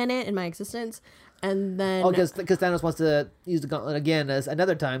 my planet and my existence. And then because Thanos wants to use the gauntlet again as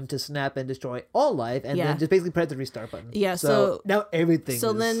another time to snap and destroy all life, and Yeah. then just basically press the restart button. Yeah, So so- now everything.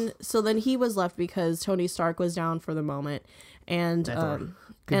 so is... then he was left because Tony Stark was down for the moment, and Thor.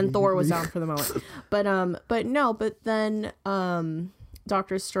 Thor was down for the moment. But then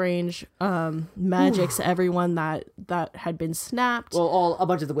Doctor Strange magics everyone that had been snapped. Well, a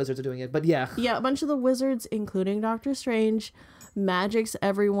bunch of the wizards are doing it, but yeah. Yeah, a bunch of the wizards, including Doctor Strange, magics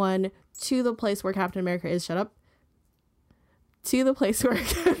everyone to the place where Captain America is. Shut up. To the place where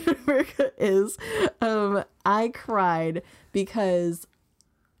Captain America is. I cried because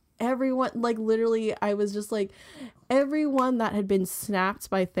everyone, like, literally, I was just like, everyone that had been snapped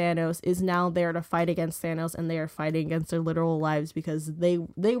by Thanos is now there to fight against Thanos, and they are fighting against their literal lives because they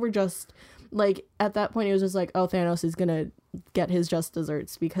were just, like, at that point, it was just like, oh, Thanos is gonna get his just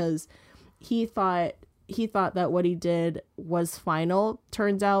desserts because he thought that what he did was final.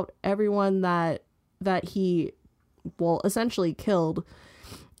 Turns out everyone that he, well, essentially killed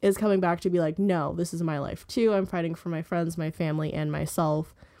is coming back to be like, no, this is my life too. I'm fighting for my friends, my family, and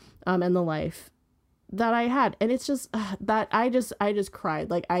myself, and the life that I had. And it's just that I just cried.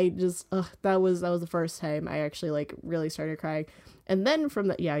 Like, that was the first time I actually, like, really started crying. And then from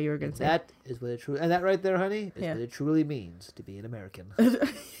the, yeah, you were gonna say That is what it truly, and that right there, honey, is Yeah. what it truly means to be an American.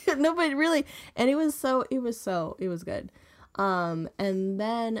 no, but really, and it was good. And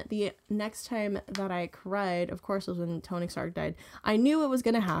then the next time that I cried, of course, was when Tony Stark died. I knew it was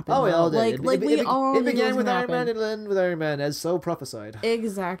gonna happen. Oh, we though. all did. We all It knew began was with gonna Iron Man happen. and then with Iron Man, as so prophesied.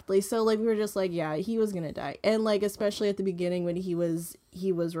 Exactly. So, like, we were just like, yeah, he was gonna die. And, like, especially at the beginning when he was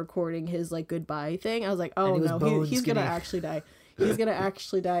recording his, like, goodbye thing, I was like, oh he was no, bone he's gonna skinny. actually die. He's gonna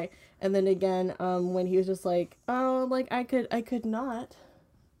actually die. And then again, when he was just like, oh, like, I could not,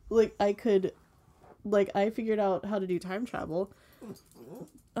 like, I figured out how to do time travel.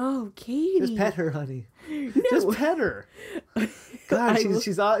 Oh, Katie. Just pet her, honey. Just pet her. God,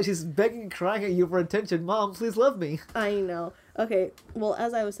 she's begging and crying at you for attention. Mom, please love me. I know. Okay, well,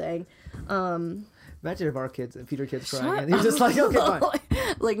 as I was saying, Imagine if our kids and future kids crying, and he's just like, okay, fine.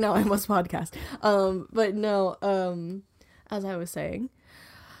 like, no, I must podcast. But no, as I was saying,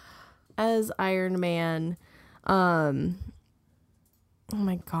 as Iron Man, oh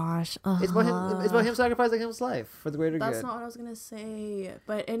my gosh, It's about him sacrificing his life for the greater that's good. not what I was gonna say.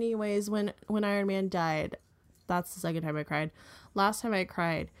 But anyways, when Iron Man died, that's the second time I cried. Last time I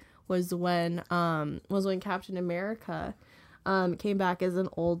cried was when Captain America came back as an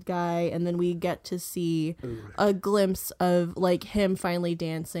old guy, and then we get to see a glimpse of, like, him finally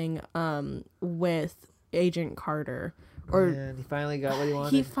dancing with Agent Carter. And he finally got what he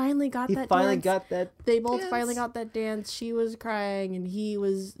wanted. He finally got He that finally dance. got that. They both dance. finally got that dance. She was crying, and he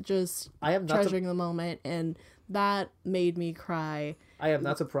was just I am not. treasuring the moment, and that made me cry. I am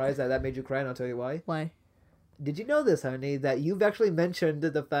not surprised that made you cry, and I'll tell you why. Why? Did you know this, honey? That you've actually mentioned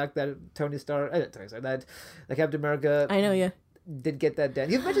the fact that that Captain America I know, yeah. did get that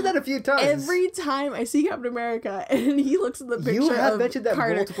dance. You've mentioned that a few times. Every time I see Captain America and he looks at the picture You have of mentioned that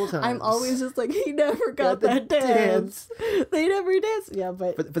Carter, multiple times. I'm always just like, he never got the that dance. They never danced. Yeah,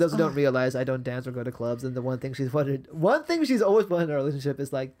 but For those who don't realize, I don't dance or go to clubs, and the one thing she's always wanted in a relationship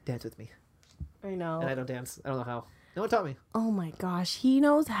is like, dance with me. I know. And I don't dance. I don't know how. No one taught me. Oh my gosh, he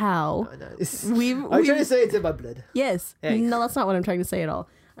knows how. I know. We've I'm trying to say it's in my blood. yes. Hey. No, that's not what I'm trying to say at all.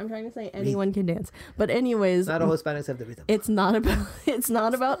 I'm trying to say anyone can dance. But anyways, Not all Hispanics have the rhythm. it's not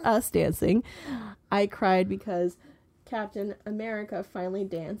about us dancing. I cried because Captain America finally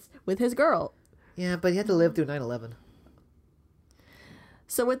danced with his girl. Yeah, but you had to live through 9/11.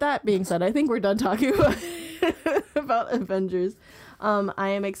 So with that being said, I think we're done talking about Avengers. I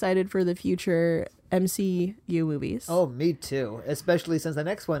am excited for the future MCU movies. Oh, me too. Especially since the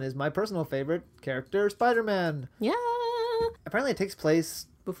next one is my personal favorite character, Spider-Man. Yeah. Apparently, it takes place.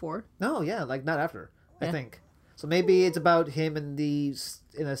 Before. No, yeah, like not after. I Yeah. think. So maybe it's about him in the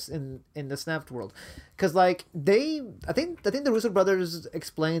in the snapped world, because like I think the Russo brothers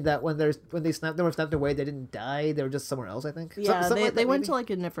explained that when they were snapped away, they didn't die. They were just somewhere else. I think. Yeah, Something like they that, went maybe? to like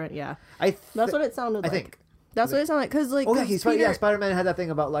a different. Yeah, That's that's what it sounded I like. think. That's what it sounded like. Because like, Oh yeah, 'cause Spider-Man had that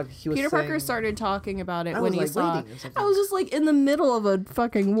thing about like he was Peter Parker saying- started talking about it I when was, he like, saw. waiting or something. I was just like, in the middle of a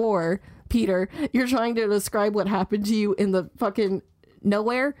fucking war, Peter. You're trying to describe what happened to you in the fucking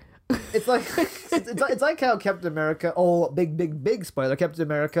nowhere. It's like it's like how Captain America. Oh, big spoiler! Captain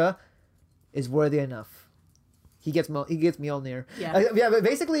America is worthy enough. He gets Mjolnir. Yeah. Yeah. But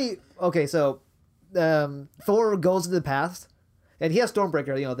basically, okay. So, Thor goes to the past, and he has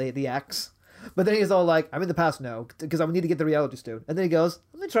Stormbreaker. You know, the axe. But then he's all like, I'm in the past now because I need to get the reality stone. And then he goes,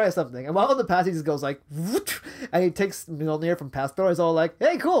 let me try something. And while in the past, he just goes like, and he takes Mjolnir from past Thor. He's all like,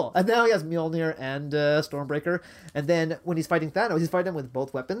 hey, cool. And now he has Mjolnir and Stormbreaker. And then when he's fighting Thanos, he's fighting him with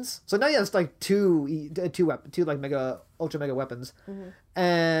both weapons. So now he has like two like ultra mega weapons.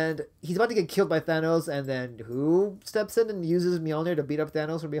 And he's about to get killed by Thanos. And then who steps in and uses Mjolnir to beat up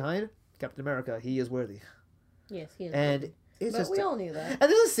Thanos from behind? Captain America. He is worthy. Yes, he is. And it's but just, we all knew that. and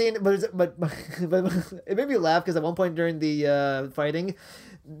there's a scene, but it made me laugh because at one point during the fighting,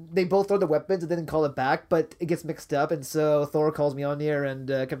 they both throw the weapons and then call it back, but it gets mixed up, and so Thor calls Mjolnir and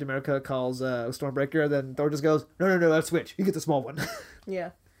Captain America calls Stormbreaker. Then Thor just goes, no, let's switch. You get the small one. Yeah.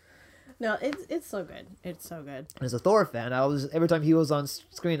 No, it's so good. It's so good. And as a Thor fan, every time he was on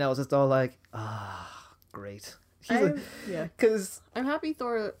screen, I was just all like, great. Because I'm happy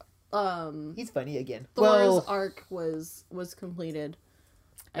Thor. he's funny again. Thor's arc was completed,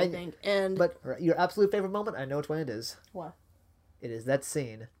 I think. But your absolute favorite moment, I know which one it is. What? It is that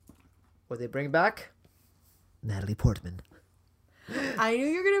scene where they bring back Natalie Portman. I knew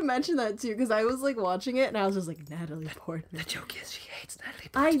you were gonna mention that too because I was like watching it and I was just like Natalie Portman. The joke is she hates Natalie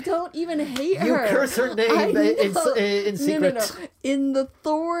Portman. I don't even hate her. You curse her name in secret. No. In the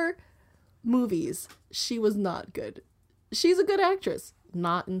Thor movies, she was not good. She's a good actress.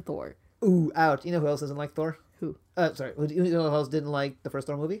 Not in Thor. Ooh, ouch. You know who else doesn't like Thor? Who? Sorry. You know who else didn't like the first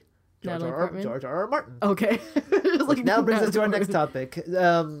Thor movie? George R. R. Martin. Okay. Which now brings us to our next topic.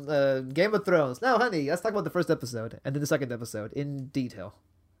 Game of Thrones. Now, honey, let's talk about the first episode and then the second episode in detail.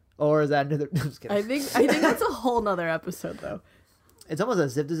 Or is that another... I'm just kidding. I think that's a whole nother episode, though. It's almost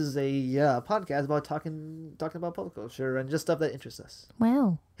as if this is a podcast about talking about pop culture and just stuff that interests us.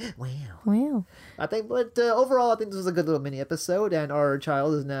 Wow. I think, but overall, I think this was a good little mini episode, and our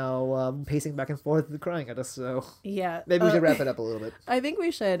child is now pacing back and forth and crying at us. So yeah, maybe we should wrap it up a little bit. I think we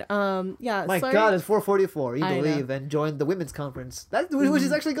should. Yeah. My God, it's 4:44. You can leave and join the women's conference. That's which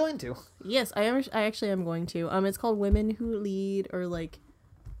is actually going to. Yes, I actually am going to. It's called Women Who Lead, or like.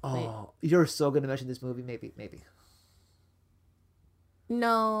 Oh, you're so going to mention this movie? Maybe.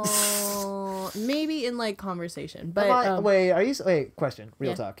 No, maybe in like conversation, but wait, question,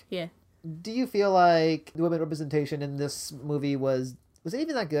 real talk. Yeah. Do you feel like the women representation in this movie was it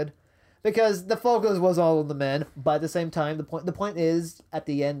even that good? Because the focus was all on the men, but at the same time, the point is at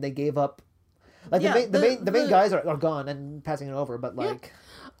the end they gave up. Like the main guys are gone and passing it over, but like. Yeah.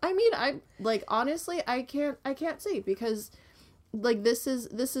 I mean, I like honestly, I can't say because, like this is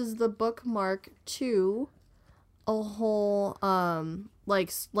the bookmark to a whole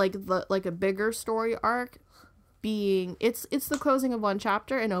like a bigger story arc being it's the closing of one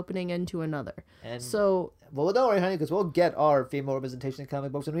chapter and opening into another. And so don't worry, honey, because we'll get our female representation in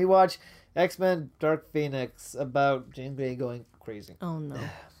comic books when we watch X-Men Dark Phoenix about Jean Grey going crazy. Oh no.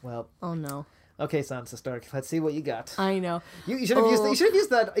 Well. Oh no. Okay, Sansa Stark. Let's see what you got. I know. You should have used. You should have used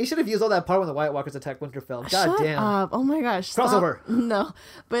that. You should have used all that part when the White Walkers attacked Winterfell. God Shut damn. up. Oh my gosh. Crossover. Stop. No,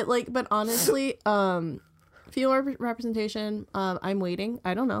 but honestly, female representation. I'm waiting.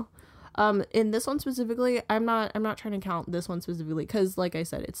 I don't know. In this one specifically, I'm not trying to count this one specifically because, like I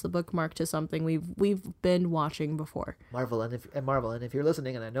said, it's the bookmark to something we've been watching before. Marvel, and if you're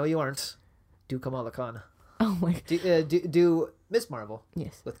listening, and I know you aren't, do Kamala Khan. Oh my God. Do Miss Marvel.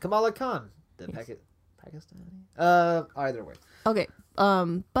 Yes. With Kamala Khan. Pakistani. Either way. Okay.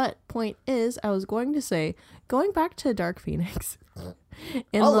 But point is, I was going to say, going back to Dark Phoenix.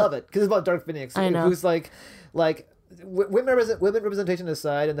 Love it because it's about Dark Phoenix. I know. Who's like women representation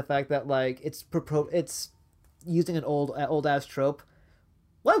aside, and the fact that like it's using an old ass trope.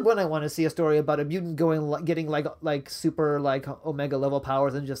 Why wouldn't I want to see a story about a mutant getting like super like Omega level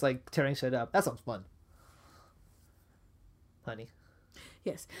powers and just like tearing shit up? That sounds fun, honey.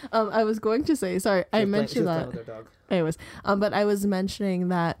 Yes. I was going to say, sorry, I mentioned that. With her dog. Anyways, but I was mentioning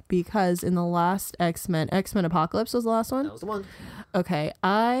that because in the last X-Men Apocalypse was the last one. That was the one. Okay,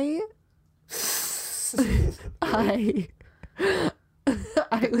 I was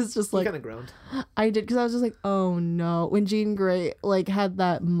just like, you kind of groaned. I did because I was just like, oh no, when Jean Grey like had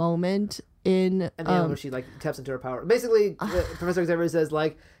that moment in and then when she like taps into her power. Basically, Professor Xavier says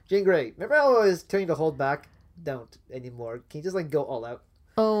like, Jean Grey, remember how I was telling you to hold back? Don't anymore. Can you just like go all out?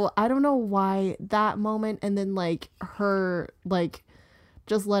 Oh, I don't know why that moment and then like her like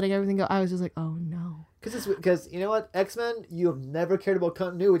just letting everything go. I was just like, oh no. Because you know what, X-Men, you have never cared about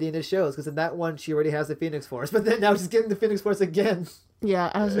continuity in the shows. Because in that one, she already has the Phoenix Force, but then now she's getting the Phoenix Force again. Yeah,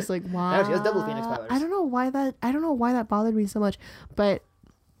 I was just like, wow. Now she has double Phoenix powers. I don't know why that bothered me so much, but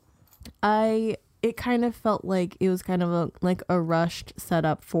it kind of felt like it was kind of a rushed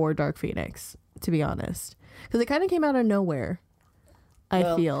setup for Dark Phoenix, to be honest, because it kind of came out of nowhere.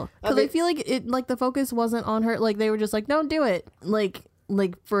 I feel because I feel like it, like the focus wasn't on her. Like they were just like, don't do it. Like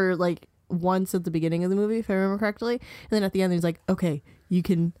for like once at the beginning of the movie, if I remember correctly, and then at the end, he's like, okay, you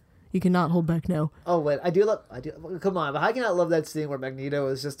cannot hold back now. Oh wait, I do. Come on, but how can I love that scene where Magneto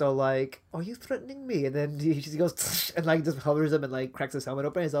is just all like, "Are you threatening me?" And then he goes and like just hovers him and like cracks his helmet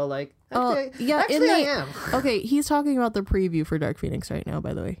open. He's all like, "Actually, I am." Okay, he's talking about the preview for Dark Phoenix right now.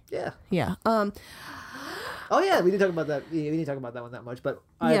 By the way. Yeah. Yeah. Oh yeah, we didn't talk about that. We didn't talk about that one that much, but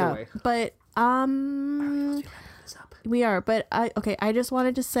either way. But we are. But I just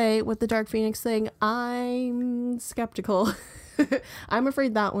wanted to say with the Dark Phoenix thing, I'm skeptical. I'm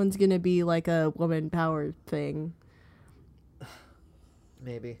afraid that one's gonna be like a woman power thing.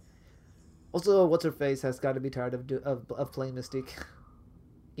 Maybe. Also, what's her face has got to be tired of playing Mystique.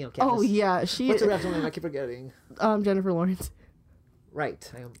 You know, Katniss. Oh yeah, she. What's her actual name? I keep forgetting. Jennifer Lawrence.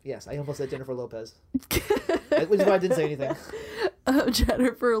 Right. I almost said Jennifer Lopez, which is why I didn't say anything.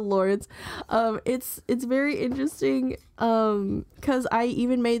 Jennifer Lawrence. It's very interesting. Because I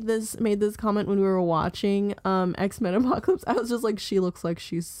even made this comment when we were watching X-Men Apocalypse. I was just like, she looks like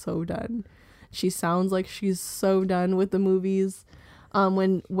she's so done. She sounds like she's so done with the movies.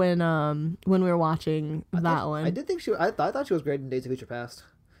 When we were watching that one, I did think I thought she was great in Days of Future Past.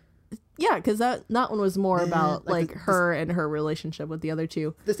 Yeah, because that one was more about like her and her relationship with the other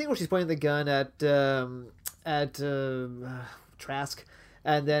two. The scene where she's pointing the gun at Trask,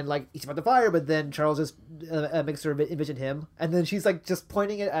 and then like he's about to fire, but then Charles just makes her envision him, and then she's like just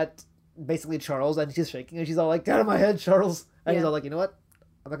pointing it at basically Charles, and she's shaking, and she's all like, "Get out of my head, Charles!" And he's all like, "You know what?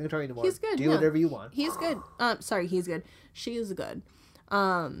 I'm not gonna try you anymore. He's good. Do whatever you want." He's good. Sorry, he's good. She is good.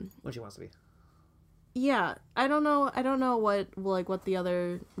 When she wants to be. Yeah, I don't know what the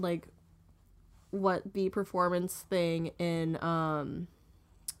other like what the performance thing in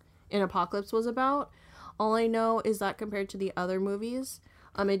Apocalypse was about. All I know is that compared to the other movies,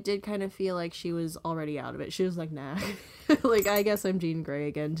 it did kind of feel like she was already out of it. She was like, nah. Like, I guess I'm Jean Grey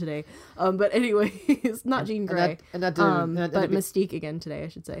again today. But anyways, not Jean Grey. But Mystique again today, I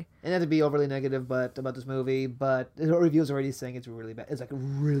should say. And not to be overly negative about this movie, but the reviews are already saying it's really bad. It's like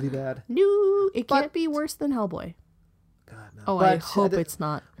really bad. No, it can't be worse than Hellboy. God, no. Oh, I hope it's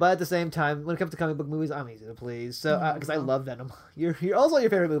not. But at the same time, when it comes to comic book movies, I'm easy to please. So, because I love Venom. You're also your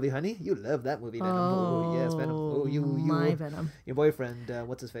favorite movie, honey. You love that movie, Venom. Oh yes, Venom. Oh, my Venom. Your boyfriend,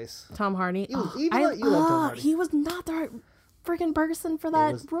 what's his face? Tom Hardy. You love Tom Hardy. He was not the right freaking person for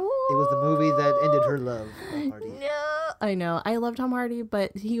that role. It was the movie that ended her love, Tom Hardy. No, I know. I love Tom Hardy,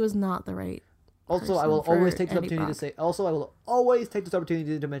 but he was not the right. Also, I will always take this opportunity to say. Also, I will always take this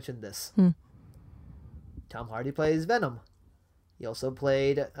opportunity to mention this. Tom Hardy plays Venom. He also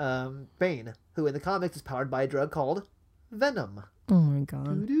played Bane, who in the comics is powered by a drug called Venom. Oh my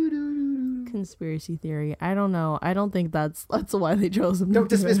god. Conspiracy theory. I don't know. I don't think that's why they chose him. Don't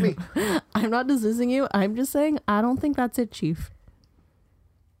dismiss me. I'm not dismissing you. I'm just saying I don't think that's it, Chief.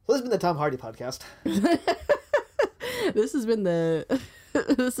 Well, this has been the Tom Hardy podcast. This has been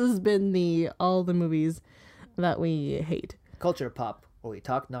the all the movies that we hate. Culture Pop, where we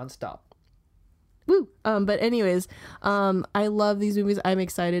talk nonstop. Woo! But anyways, I love these movies. I'm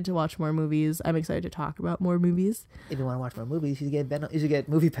excited to watch more movies. I'm excited to talk about more movies. If you want to watch more movies, you should get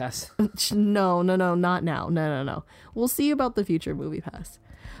Movie Pass. No, not now. No. We'll see about the future Movie Pass.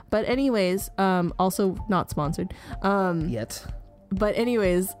 But anyways, also not sponsored. Yet. But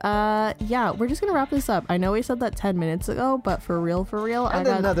anyways, yeah, we're just gonna wrap this up. I know we said that 10 minutes ago, but for real, and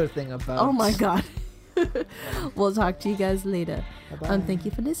another thing about. Oh my god. We'll talk to you guys later. Bye-bye. Thank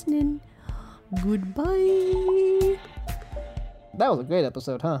you for listening. Goodbye. That was a great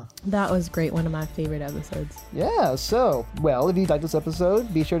episode, huh? That was great. One of my favorite episodes. Yeah, so, well, if you liked this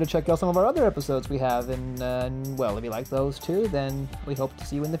episode, be sure to check out some of our other episodes we have. And well, if you like those too, then we hope to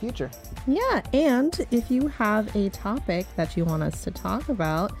see you in the future. Yeah, and if you have a topic that you want us to talk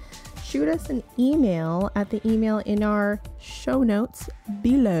about, shoot us an email at the email in our show notes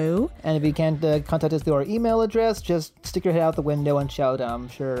below. And if you can't contact us through our email address, just stick your head out the window and shout. I'm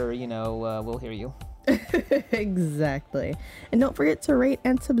sure, we'll hear you. Exactly. And don't forget to rate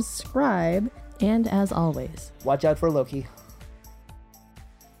and subscribe. And as always, watch out for Loki.